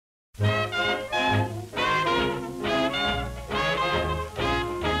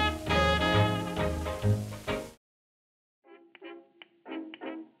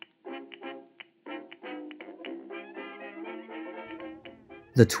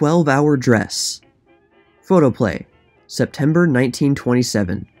The 12-Hour Dress. Photoplay, September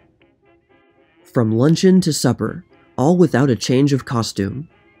 1927. From luncheon to supper, all without a change of costume.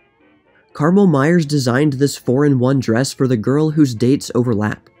 Carmel Myers designed this 4-in-1 dress for the girl whose dates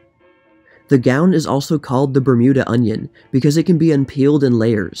overlap. The gown is also called the Bermuda onion because it can be unpeeled in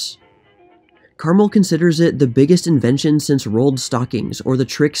layers. Carmel considers it the biggest invention since rolled stockings or the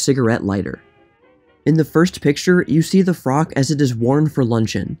trick cigarette lighter. In the first picture, you see the frock as it is worn for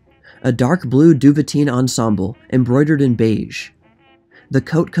luncheon, a dark blue duvetine ensemble embroidered in beige. The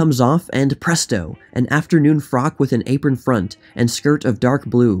coat comes off and presto, an afternoon frock with an apron front and skirt of dark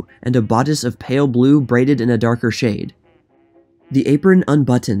blue and a bodice of pale blue braided in a darker shade. The apron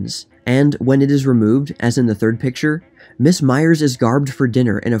unbuttons, and when it is removed, as in the third picture, Miss Myers is garbed for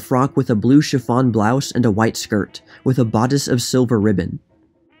dinner in a frock with a blue chiffon blouse and a white skirt, with a bodice of silver ribbon.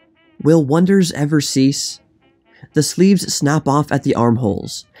 Will wonders ever cease? The sleeves snap off at the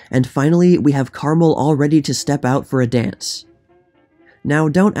armholes, and finally we have Carmel all ready to step out for a dance. Now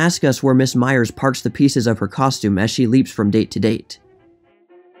don't ask us where Miss Myers parks the pieces of her costume as she leaps from date to date.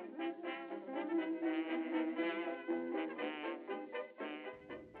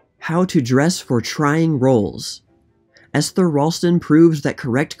 How to dress for trying roles. Esther Ralston proves that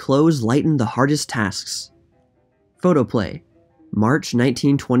correct clothes lighten the hardest tasks. Photoplay, March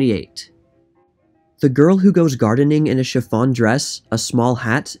 1928. The girl who goes gardening in a chiffon dress, a small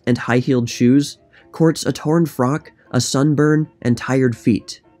hat, and high-heeled shoes courts a torn frock, a sunburn, and tired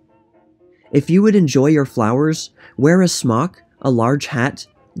feet. If you would enjoy your flowers, wear a smock, a large hat,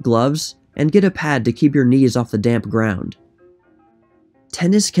 gloves, and get a pad to keep your knees off the damp ground.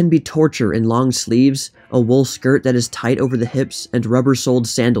 Tennis can be torture in long sleeves, a wool skirt that is tight over the hips, and rubber-soled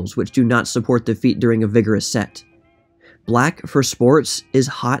sandals which do not support the feet during a vigorous set. Black for sports is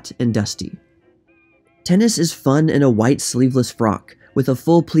hot and dusty. Tennis is fun in a white sleeveless frock with a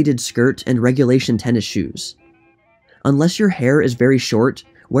full pleated skirt and regulation tennis shoes. Unless your hair is very short,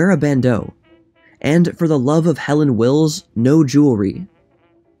 wear a bandeau. And for the love of Helen Wills, no jewelry.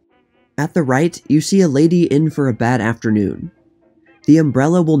 At the right, you see a lady in for a bad afternoon. The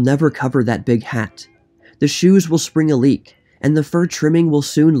umbrella will never cover that big hat. The shoes will spring a leak, and the fur trimming will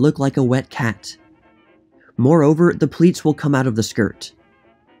soon look like a wet cat. Moreover, the pleats will come out of the skirt.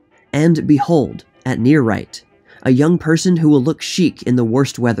 And behold, at near right, a young person who will look chic in the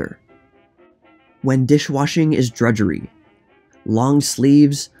worst weather. When dishwashing is drudgery. Long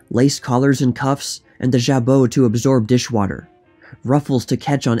sleeves, lace collars and cuffs, and the jabot to absorb dishwater. Ruffles to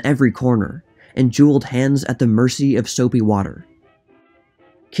catch on every corner, and jeweled hands at the mercy of soapy water.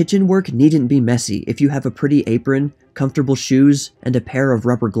 Kitchen work needn't be messy if you have a pretty apron, comfortable shoes, and a pair of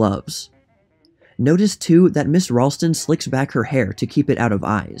rubber gloves. Notice too that Miss Ralston slicks back her hair to keep it out of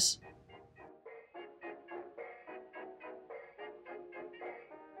eyes.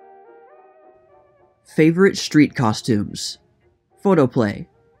 Favorite street costumes. Photoplay,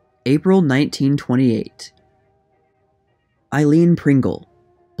 April 1928. Eileen Pringle,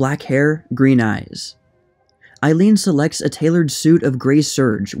 black hair, green eyes. Eileen selects a tailored suit of gray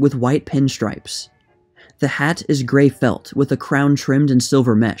serge with white pinstripes. The hat is gray felt with a crown trimmed in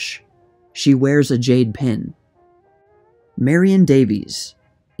silver mesh. She wears a jade pin. Marion Davies,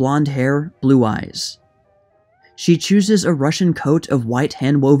 blonde hair, blue eyes. She chooses a Russian coat of white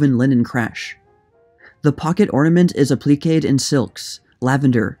hand-woven linen crash. The pocket ornament is appliqued in silks,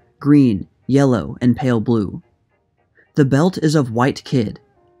 lavender, green, yellow, and pale blue. The belt is of white kid.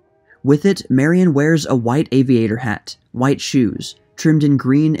 With it, Marion wears a white aviator hat, white shoes, trimmed in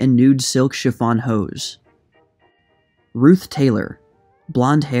green and nude silk chiffon hose. Ruth Taylor,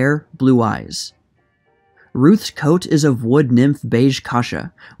 blonde hair, blue eyes. Ruth's coat is of wood nymph beige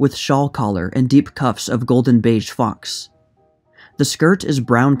kasha, with shawl collar and deep cuffs of golden beige fox. The skirt is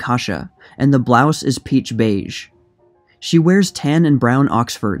brown kasha, and the blouse is peach beige. She wears tan and brown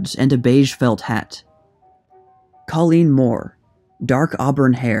oxfords and a beige felt hat. Colleen Moore, dark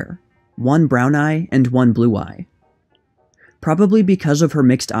auburn hair, one brown eye and one blue eye. Probably because of her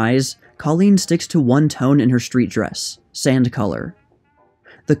mixed eyes, Colleen sticks to one tone in her street dress, sand color.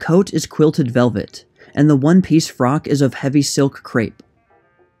 The coat is quilted velvet, and the one-piece frock is of heavy silk crepe.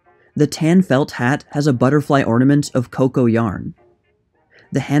 The tan felt hat has a butterfly ornament of cocoa yarn.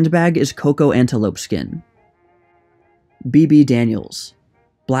 The handbag is cocoa antelope skin. B.B. Daniels,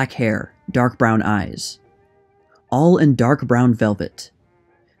 black hair, dark brown eyes. All in dark brown velvet.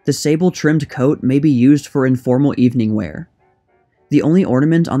 The sable-trimmed coat may be used for informal evening wear. The only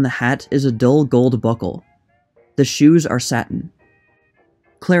ornament on the hat is a dull gold buckle. The shoes are satin.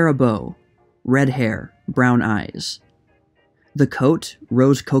 Clara Bow, red hair, brown eyes. The coat,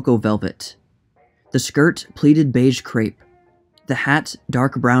 rose cocoa velvet. The skirt, pleated beige crepe. The hat,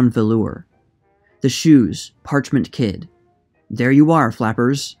 dark brown velour. The shoes, parchment kid. There you are,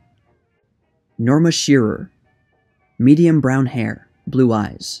 flappers. Norma Shearer. Medium brown hair, blue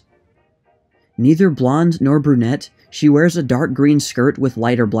eyes. Neither blonde nor brunette, she wears a dark green skirt with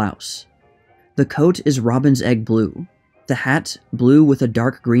lighter blouse. The coat is robin's egg blue. The hat, blue with a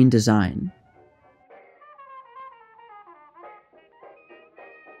dark green design.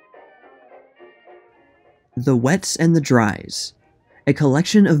 The Wets and the Dries. A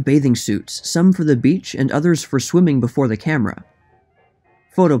collection of bathing suits, some for the beach and others for swimming before the camera.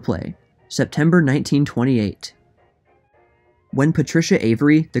 Photoplay, September 1928. When Patricia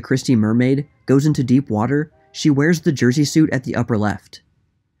Avery, the Christie mermaid, goes into deep water, she wears the jersey suit at the upper left.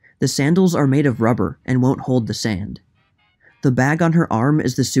 The sandals are made of rubber and won't hold the sand. The bag on her arm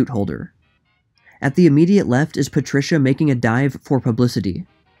is the suit holder. At the immediate left is Patricia making a dive for publicity.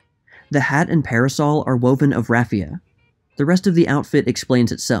 The hat and parasol are woven of raffia. The rest of the outfit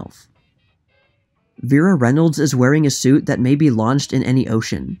explains itself. Vera Reynolds is wearing a suit that may be launched in any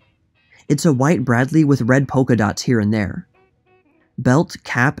ocean. It's a white Bradley with red polka dots here and there. Belt,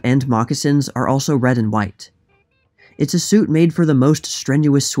 cap, and moccasins are also red and white. It's a suit made for the most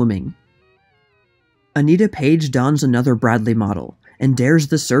strenuous swimming. Anita Page dons another Bradley model and dares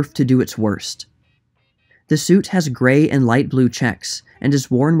the surf to do its worst. The suit has gray and light blue checks and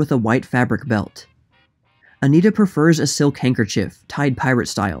is worn with a white fabric belt. Anita prefers a silk handkerchief, tied pirate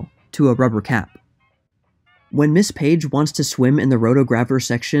style, to a rubber cap. When Miss Page wants to swim in the rotographer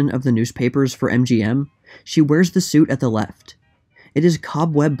section of the newspapers for MGM, she wears the suit at the left. It is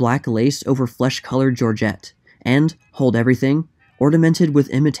cobweb black lace over flesh-colored georgette, and, hold everything, ornamented with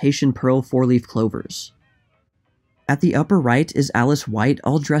imitation pearl four-leaf clovers. At the upper right is Alice White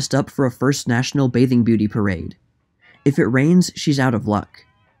all dressed up for a First National Bathing Beauty Parade. If it rains, she's out of luck.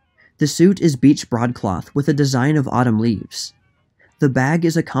 The suit is beach broadcloth with a design of autumn leaves. The bag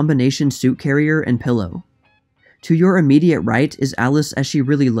is a combination suit carrier and pillow. To your immediate right is Alice as she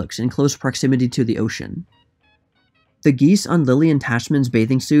really looks in close proximity to the ocean. The geese on Lillian Tashman's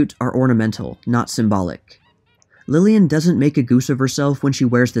bathing suit are ornamental, not symbolic. Lillian doesn't make a goose of herself when she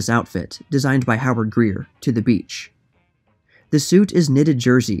wears this outfit, designed by Howard Greer, to the beach. The suit is knitted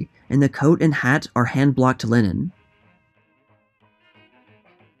jersey, and the coat and hat are hand-blocked linen.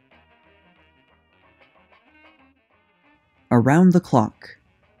 Around the Clock.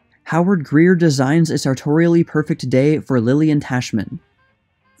 Howard Greer designs a sartorially perfect day for Lillian Tashman.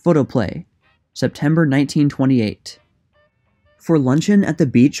 Photoplay, September 1928. For luncheon at the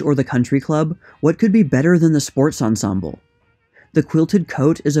beach or the country club, what could be better than the sports ensemble? The quilted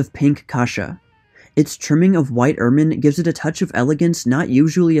coat is of pink kasha. Its trimming of white ermine gives it a touch of elegance not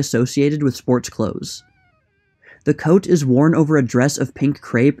usually associated with sports clothes. The coat is worn over a dress of pink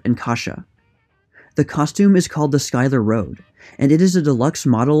crepe and kasha. The costume is called the Schuyler Road, and it is a deluxe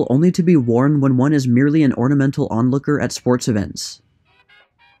model only to be worn when one is merely an ornamental onlooker at sports events.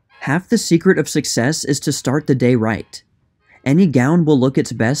 Half the secret of success is to start the day right. Any gown will look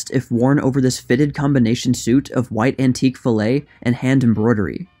its best if worn over this fitted combination suit of white antique filet and hand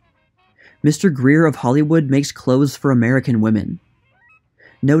embroidery. Mr. Greer of Hollywood makes clothes for American women.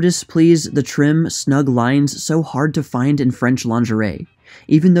 Notice, please, the trim, snug lines so hard to find in French lingerie,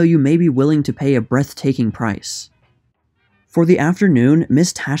 even though you may be willing to pay a breathtaking price. For the afternoon,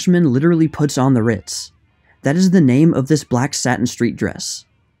 Miss Tashman literally puts on the Ritz. That is the name of this black satin street dress.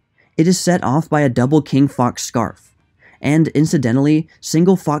 It is set off by a double king fox scarf. And, incidentally,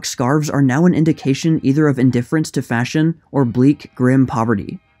 single fox scarves are now an indication either of indifference to fashion or bleak, grim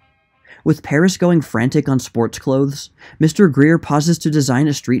poverty. With Paris going frantic on sports clothes, Mr. Greer pauses to design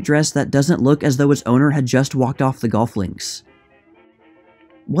a street dress that doesn't look as though its owner had just walked off the golf links.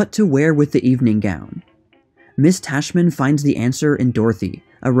 What to wear with the evening gown? Miss Tashman finds the answer in Dorothy,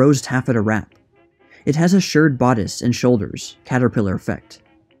 a rose taffeta wrap. It has a shirred bodice and shoulders, caterpillar effect.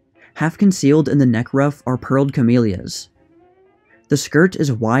 Half concealed in the neck ruff are pearled camellias. The skirt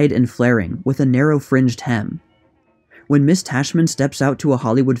is wide and flaring, with a narrow fringed hem. When Miss Tashman steps out to a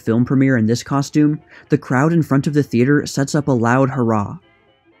Hollywood film premiere in this costume, the crowd in front of the theater sets up a loud hurrah.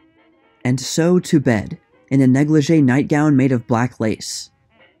 And so to bed, in a negligee nightgown made of black lace.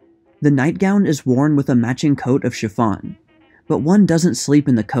 The nightgown is worn with a matching coat of chiffon, but one doesn't sleep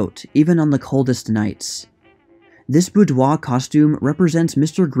in the coat, even on the coldest nights. This boudoir costume represents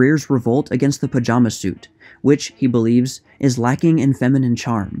Mr. Greer's revolt against the pajama suit, which, he believes, is lacking in feminine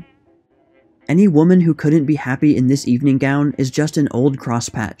charm. Any woman who couldn't be happy in this evening gown is just an old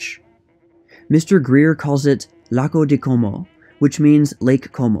crosspatch. Mr. Greer calls it Lago di Como, which means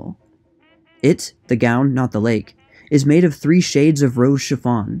Lake Como. It, the gown, not the lake, is made of 3 shades of rose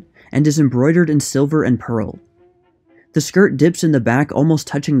chiffon, and is embroidered in silver and pearl. The skirt dips in the back, almost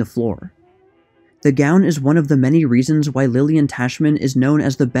touching the floor. The gown is one of the many reasons why Lillian Tashman is known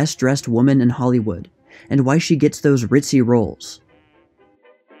as the best-dressed woman in Hollywood, and why she gets those ritzy roles.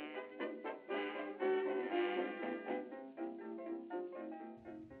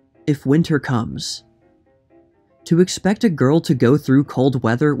 If winter comes. To expect a girl to go through cold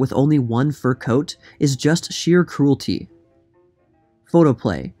weather with only one fur coat is just sheer cruelty.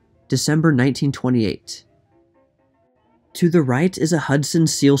 Photoplay, December 1928. To the right is a Hudson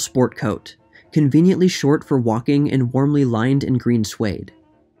seal sport coat, conveniently short for walking and warmly lined in green suede.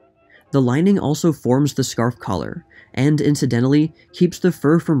 The lining also forms the scarf collar, and incidentally, keeps the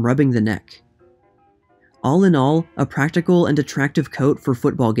fur from rubbing the neck. All in all, a practical and attractive coat for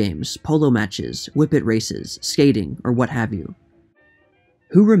football games, polo matches, whippet races, skating, or what have you.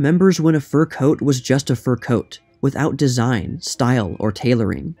 Who remembers when a fur coat was just a fur coat, without design, style, or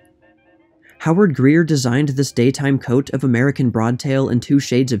tailoring? Howard Greer designed this daytime coat of American broadtail in 2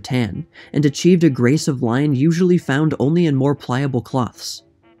 shades of tan, and achieved a grace of line usually found only in more pliable cloths.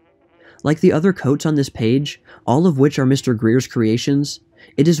 Like the other coats on this page, all of which are Mr. Greer's creations,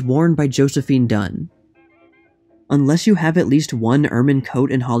 it is worn by Josephine Dunn. Unless you have at least one ermine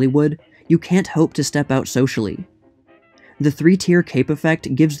coat in Hollywood, you can't hope to step out socially. The 3-tier cape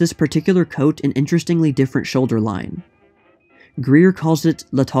effect gives this particular coat an interestingly different shoulder line. Greer calls it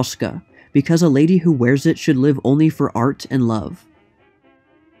La Tosca, because a lady who wears it should live only for art and love.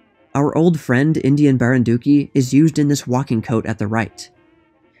 Our old friend Indian Baranduki is used in this walking coat at the right.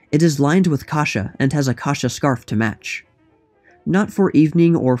 It is lined with kasha and has a kasha scarf to match. Not for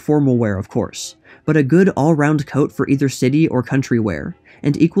evening or formal wear, of course, but a good all-round coat for either city or country wear,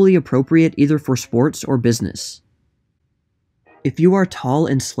 and equally appropriate either for sports or business. If you are tall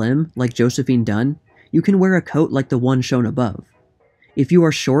and slim, like Josephine Dunn, you can wear a coat like the one shown above. If you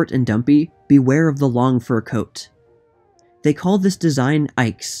are short and dumpy, beware of the long fur coat. They call this design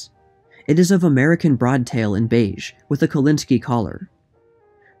Ike's. It is of American broadtail in beige, with a Kolinsky collar.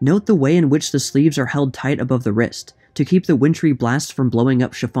 Note the way in which the sleeves are held tight above the wrist, to keep the wintry blasts from blowing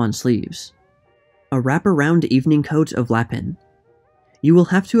up chiffon sleeves. A wrap-around evening coat of lapin. You will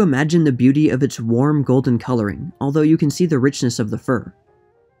have to imagine the beauty of its warm golden coloring, although you can see the richness of the fur.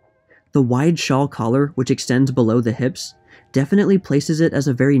 The wide shawl collar, which extends below the hips, definitely places it as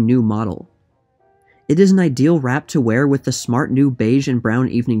a very new model. It is an ideal wrap to wear with the smart new beige and brown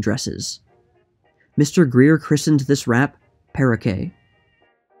evening dresses. Mr. Greer christened this wrap Paraquet.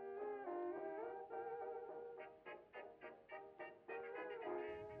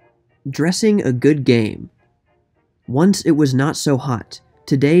 Dressing a good game. Once it was not so hot.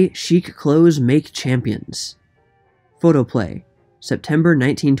 Today, chic clothes make champions. Photoplay, September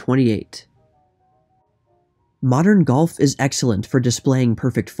 1928. Modern golf is excellent for displaying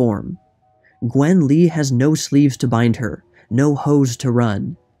perfect form. Gwen Lee has no sleeves to bind her, no hose to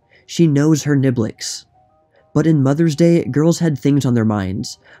run. She knows her niblicks. But in Mother's Day, girls had things on their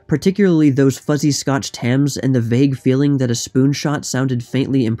minds, particularly those fuzzy Scotch Tams and the vague feeling that a spoon shot sounded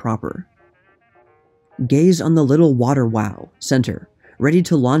faintly improper. Gaze on the little water wow, center, ready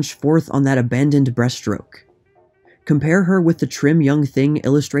to launch forth on that abandoned breaststroke. Compare her with the trim young thing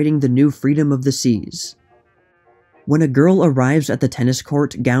illustrating the new freedom of the seas. When a girl arrives at the tennis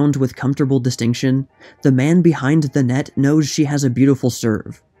court gowned with comfortable distinction, the man behind the net knows she has a beautiful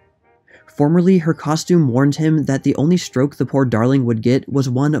serve. Formerly, her costume warned him that the only stroke the poor darling would get was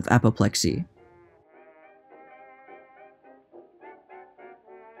one of apoplexy.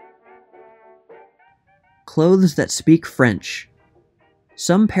 Clothes that speak French.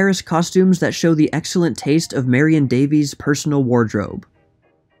 Some Paris costumes that show the excellent taste of Marion Davies' personal wardrobe.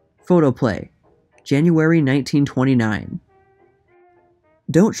 Photoplay, January 1929.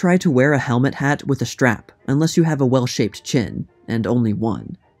 Don't try to wear a helmet hat with a strap unless you have a well-shaped chin, and only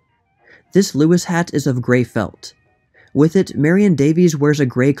one. This Lewis hat is of gray felt. With it, Marion Davies wears a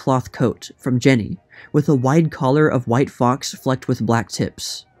gray cloth coat, from Jenny, with a wide collar of white fox flecked with black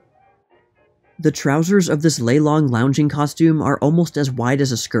tips. The trousers of this lay-long lounging costume are almost as wide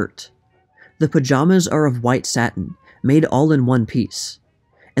as a skirt. The pajamas are of white satin, made all in one piece,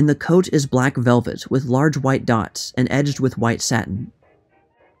 and the coat is black velvet with large white dots and edged with white satin.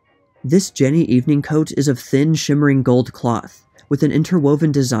 This Jenny evening coat is of thin, shimmering gold cloth, with an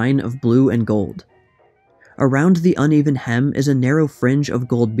interwoven design of blue and gold. Around the uneven hem is a narrow fringe of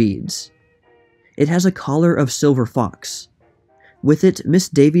gold beads. It has a collar of silver fox. With it, Miss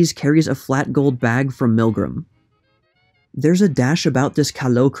Davies carries a flat gold bag from Milgram. There's a dash about this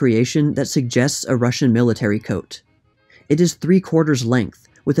Callot creation that suggests a Russian military coat. It is 3/4 length,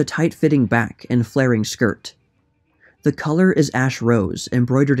 with a tight-fitting back and flaring skirt. The color is ash rose,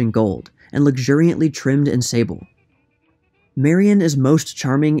 embroidered in gold, and luxuriantly trimmed in sable. Marian is most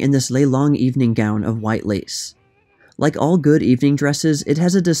charming in this long evening gown of white lace. Like all good evening dresses, it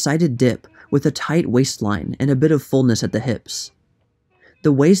has a decided dip with a tight waistline and a bit of fullness at the hips.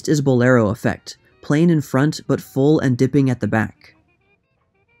 The waist is bolero effect, plain in front but full and dipping at the back.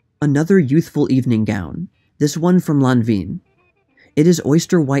 Another youthful evening gown, this one from Lanvin. It is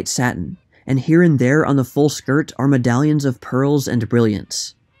oyster white satin, and here and there on the full skirt are medallions of pearls and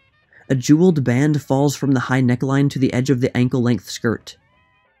brilliants. A jeweled band falls from the high neckline to the edge of the ankle-length skirt.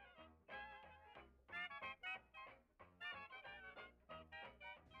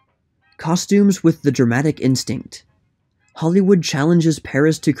 Costumes with the dramatic instinct. Hollywood challenges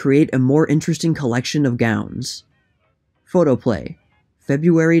Paris to create a more interesting collection of gowns. Photoplay,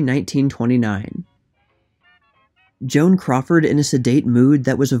 February 1929. Joan Crawford in a sedate mood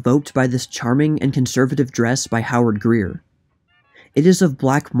that was evoked by this charming and conservative dress by Howard Greer. It is of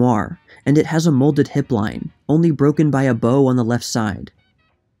black moire, and it has a molded hip line, only broken by a bow on the left side.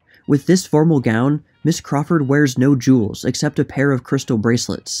 With this formal gown, Miss Crawford wears no jewels except a pair of crystal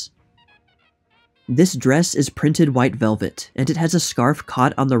bracelets. This dress is printed white velvet, and it has a scarf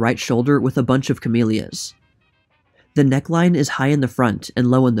caught on the right shoulder with a bunch of camellias. The neckline is high in the front and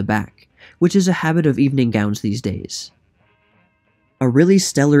low in the back, which is a habit of evening gowns these days. A really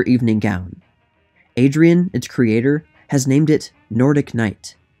stellar evening gown. Adrian, its creator, has named it Nordic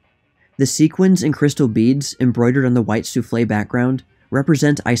Night. The sequins and crystal beads, embroidered on the white soufflé background,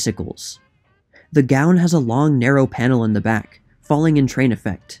 represent icicles. The gown has a long, narrow panel in the back, falling in train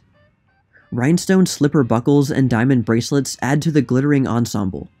effect. Rhinestone slipper buckles and diamond bracelets add to the glittering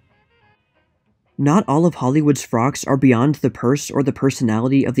ensemble. Not all of Hollywood's frocks are beyond the purse or the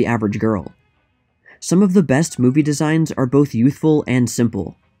personality of the average girl. Some of the best movie designs are both youthful and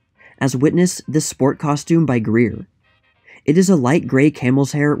simple, as witness this sport costume by Greer. It is a light gray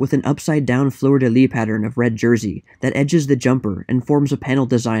camel's hair with an upside-down fleur-de-lis pattern of red jersey that edges the jumper and forms a panel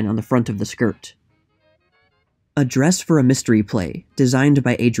design on the front of the skirt. A dress for a mystery play, designed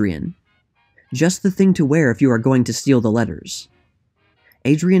by Adrian. Just the thing to wear if you are going to steal the letters.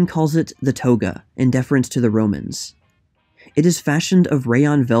 Adrian calls it the toga, in deference to the Romans. It is fashioned of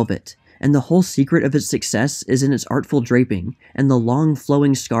rayon velvet, and the whole secret of its success is in its artful draping and the long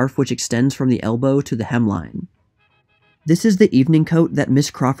flowing scarf which extends from the elbow to the hemline. This is the evening coat that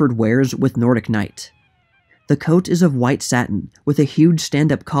Miss Crawford wears with Nordic Night. The coat is of white satin, with a huge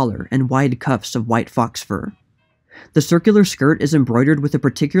stand-up collar and wide cuffs of white fox fur. The circular skirt is embroidered with a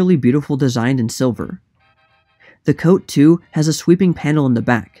particularly beautiful design in silver. The coat, too, has a sweeping panel in the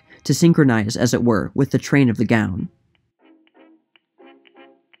back, to synchronize, as it were, with the train of the gown.